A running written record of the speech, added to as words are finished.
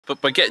But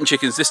by getting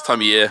chickens this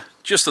time of year,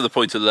 just at the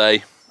point of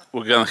lay,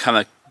 we're going to kind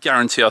of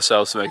guarantee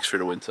ourselves some eggs through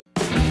the winter.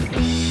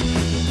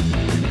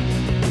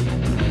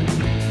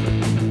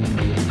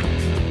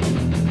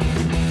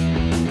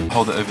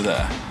 Hold it over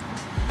there.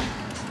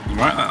 You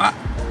right like that?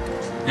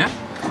 Yeah?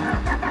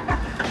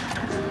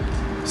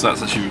 So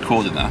that's actually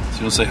recorded now. So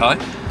you want to say hi?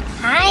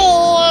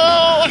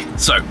 Hi!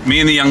 So, me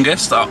and the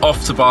youngest are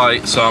off to buy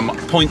some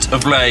point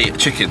of lay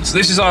chickens.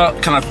 This is our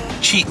kind of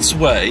cheats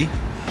way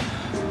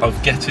of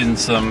getting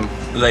some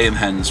laying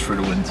hens through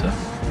the winter.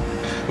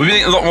 We've been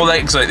eating a lot more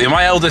eggs lately.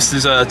 My eldest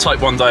is a type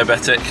 1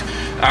 diabetic,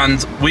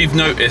 and we've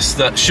noticed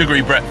that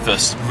sugary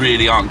breakfasts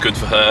really aren't good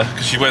for her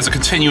because she wears a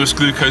continuous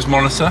glucose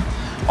monitor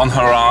on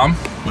her arm,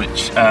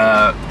 which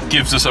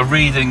gives us a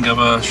reading of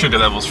her sugar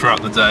levels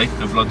throughout the day,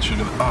 her blood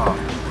sugar. Ah,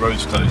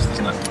 road's closed,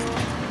 isn't it?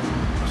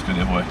 Let's go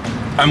the other way.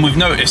 And we've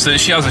noticed that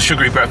if she has a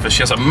sugary breakfast,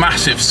 she has a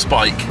massive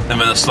spike and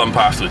then a slump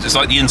afterwards. It's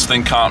like the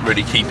insulin can't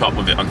really keep up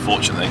with it,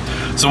 unfortunately.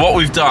 So what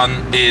we've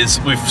done is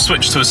we've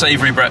switched to a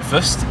savoury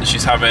breakfast.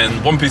 She's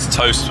having one piece of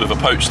toast with a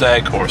poached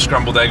egg or a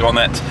scrambled egg on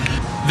it.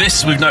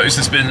 This, we've noticed,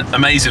 has been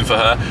amazing for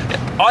her.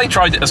 I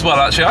tried it as well,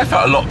 actually. I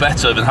felt a lot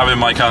better than having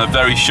my kind of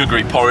very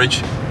sugary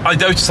porridge. I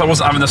noticed I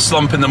wasn't having a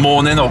slump in the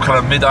morning or kind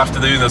of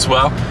mid-afternoon as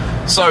well.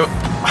 So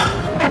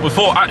we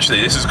thought,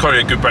 actually, this is quite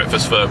a good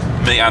breakfast for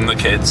me and the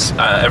kids.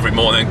 Every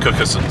morning, cook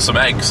us some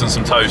eggs and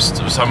some toast,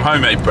 some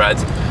homemade bread.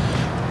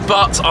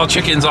 But our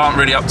chickens aren't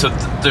really up to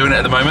doing it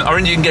at the moment. Our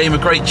Indian game are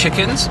great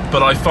chickens,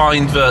 but I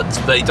find that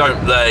they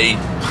don't lay.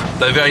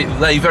 They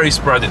lay very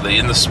sporadically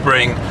in the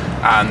spring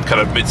and kind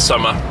of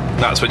midsummer.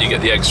 That's when you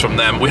get the eggs from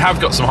them. We have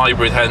got some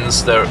hybrid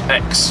hens. They're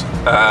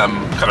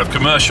kind of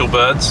commercial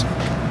birds,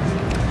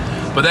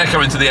 but they're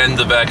coming to the end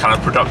of their kind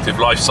of productive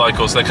life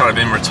cycles. They're kind of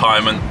in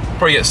retirement.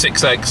 Probably get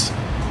 6 eggs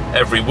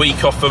every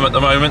week off them at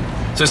the moment.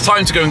 So it's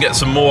time to go and get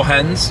some more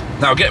hens.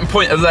 Now, getting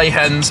point of lay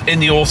hens in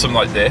the autumn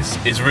like this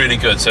is really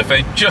good. So if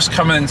they just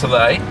come in to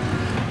lay,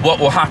 what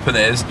will happen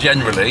is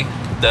generally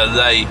they'll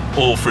lay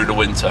all through the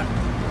winter.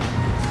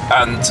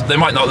 And they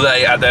might not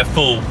lay at their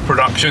full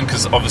production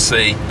because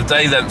obviously the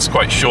day length's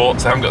quite short,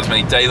 so they haven't got as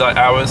many daylight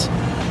hours.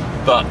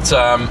 But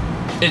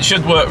it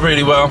should work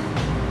really well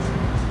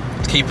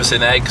to keep us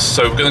in eggs.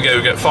 So we're going to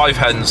go get 5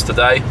 hens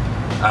today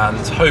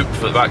and hope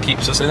that that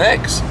keeps us in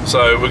eggs.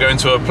 So we're going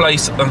to a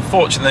place,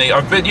 unfortunately,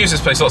 I've used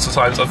this place lots of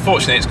times,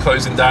 unfortunately it's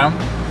closing down.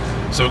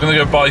 So we're going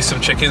to go buy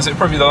some chickens. It'll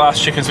probably be the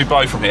last chickens we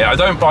buy from here. I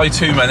don't buy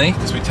too many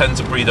because we tend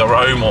to breed our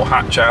own or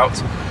hatch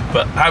out,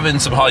 but having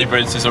some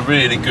hybrids is a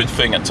really good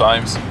thing at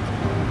times.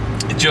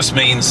 It just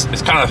means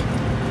we've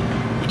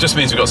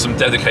got some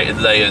dedicated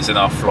layers in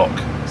our flock.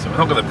 So we're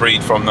not going to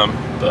breed from them,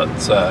 but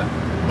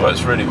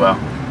works really well.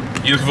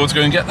 You looking forward to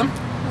going and get them?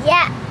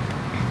 Yeah.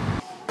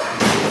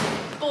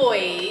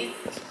 Boys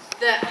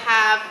that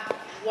have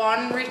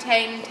 1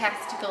 retained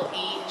testicle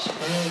each.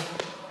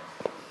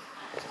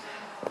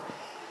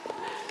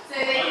 So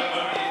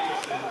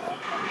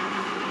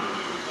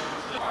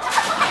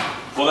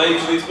What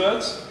age are these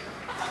birds?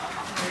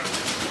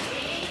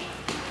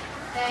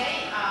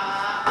 They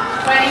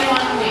are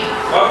 21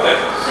 weeks. Okay.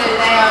 So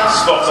they are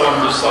Spot on,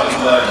 just starting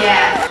to learn.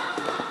 Yeah.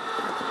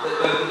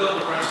 They're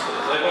double breasted.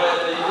 They're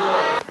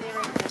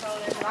Zero control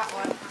over that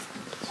one.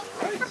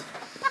 right.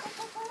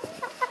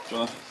 Do you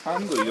want a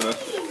hand or are you going to?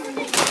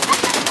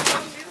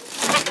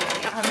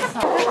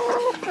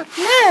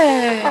 No.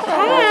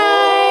 Hi.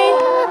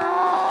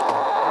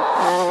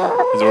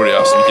 He's already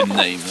asked if we can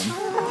name them.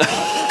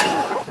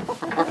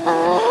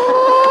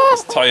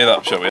 Let's tie it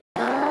up, shall we?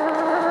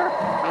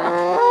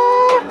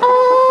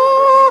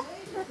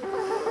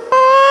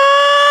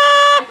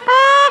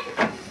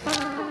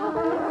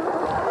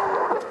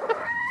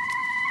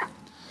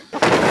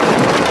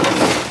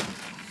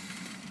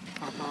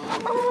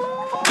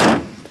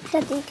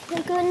 Daddy, can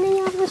I go on the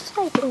other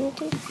side and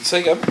do? Say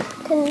again.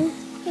 Can we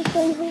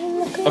go and have a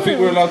look around? I think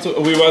we're allowed to.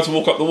 Are we allowed to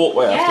walk up the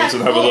walkway afterwards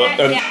and have a look?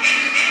 And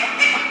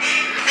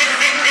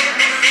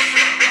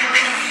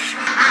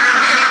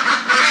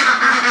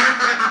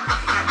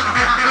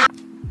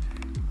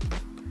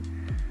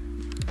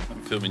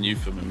I'm filming you,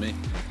 filming me.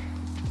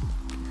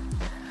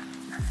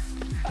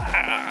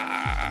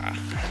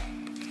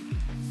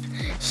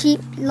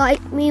 Sheep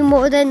like me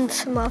more than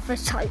some other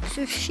types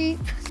of sheep.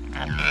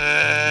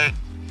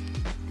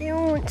 They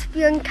don't want to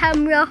be on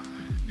camera.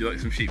 You like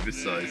some sheep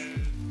this size?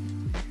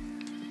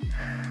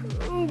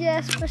 Yeah,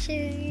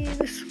 especially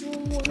the small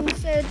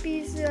ones. They'd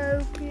be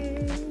so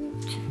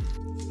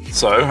cute.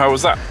 So, how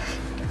was that?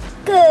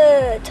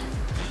 Good.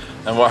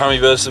 And how many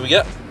birds did we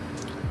get?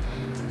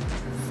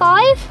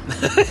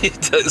 5? You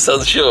don't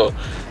sound sure.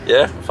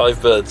 Yeah,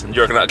 5 birds. And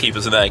you reckon that'll keep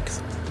us in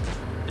eggs?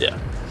 Yeah.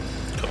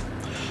 Cool.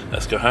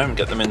 Let's go home and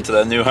get them into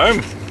their new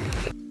home.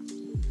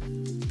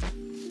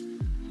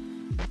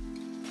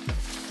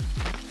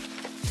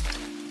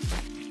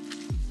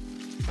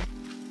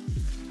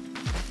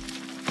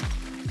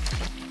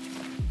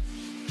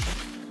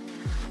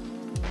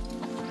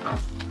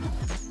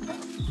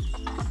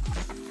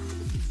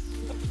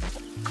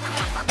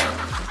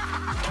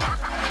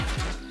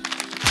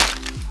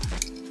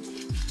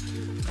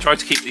 Try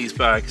to keep these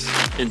bags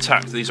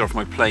intact. These are off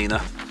my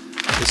planer.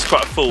 This is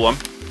quite a full one,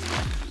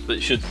 but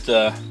it should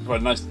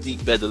provide a nice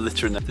deep bed of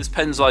litter in there. This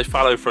pen's lie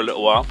fallow for a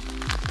little while.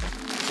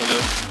 So I'm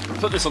going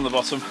to put this on the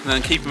bottom and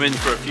then keep them in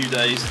for a few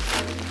days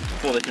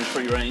before they can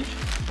free range.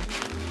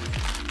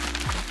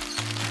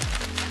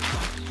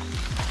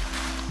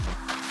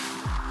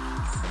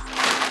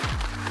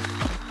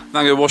 Now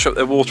I'm going to wash up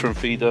their water and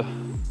feeder,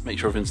 make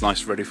sure everything's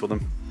nice and ready for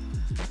them.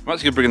 I'm actually going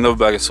to bring another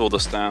bag of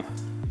sawdust down,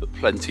 put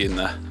plenty in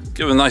there.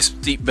 Give them a nice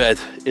deep bed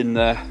in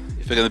there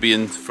if they're going to be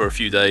in for a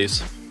few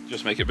days.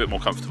 Just make it a bit more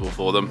comfortable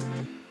for them.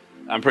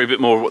 And probably a bit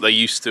more of what they're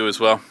used to as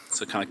well,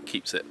 so it kind of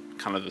keeps it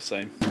kind of the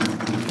same.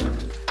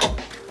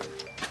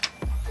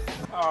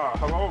 Ah,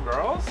 hello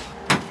girls.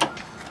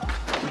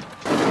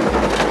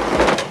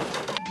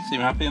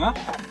 Seem happy enough?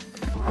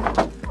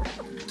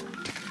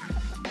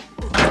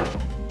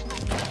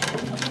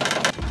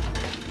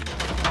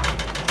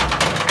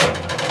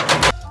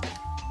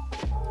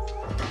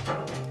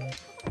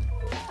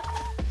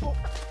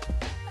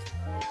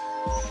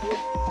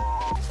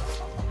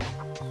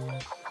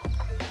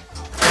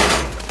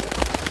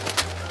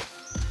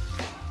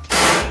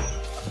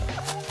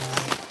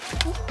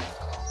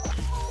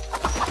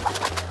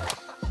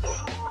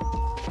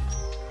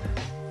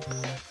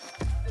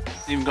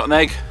 Even got an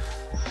egg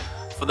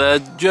for their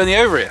journey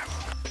over here.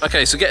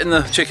 Okay, so getting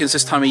the chickens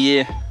this time of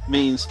year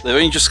means they're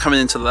only just coming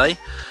into lay,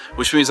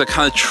 which means they're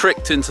kind of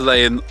tricked into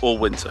laying all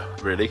winter,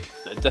 really.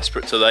 They're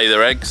desperate to lay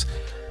their eggs.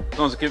 As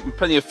long as I give them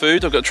plenty of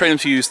food, I've got to train them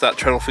to use that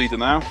treadle feeder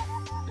now.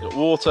 They've got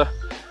water,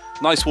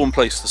 nice warm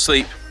place to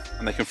sleep,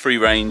 and they can free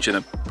range in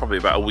probably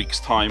about a week's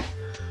time.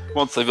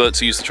 Once they've learned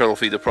to use the treadle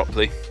feeder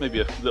properly, maybe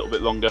a little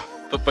bit longer.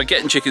 But by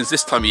getting chickens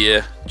this time of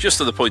year,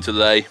 just at the point of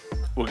lay,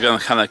 we're going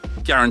to kind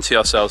of guarantee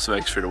ourselves some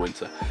eggs through the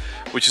winter,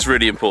 which is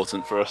really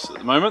important for us at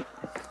the moment.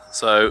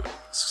 So it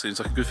seems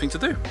like a good thing to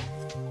do.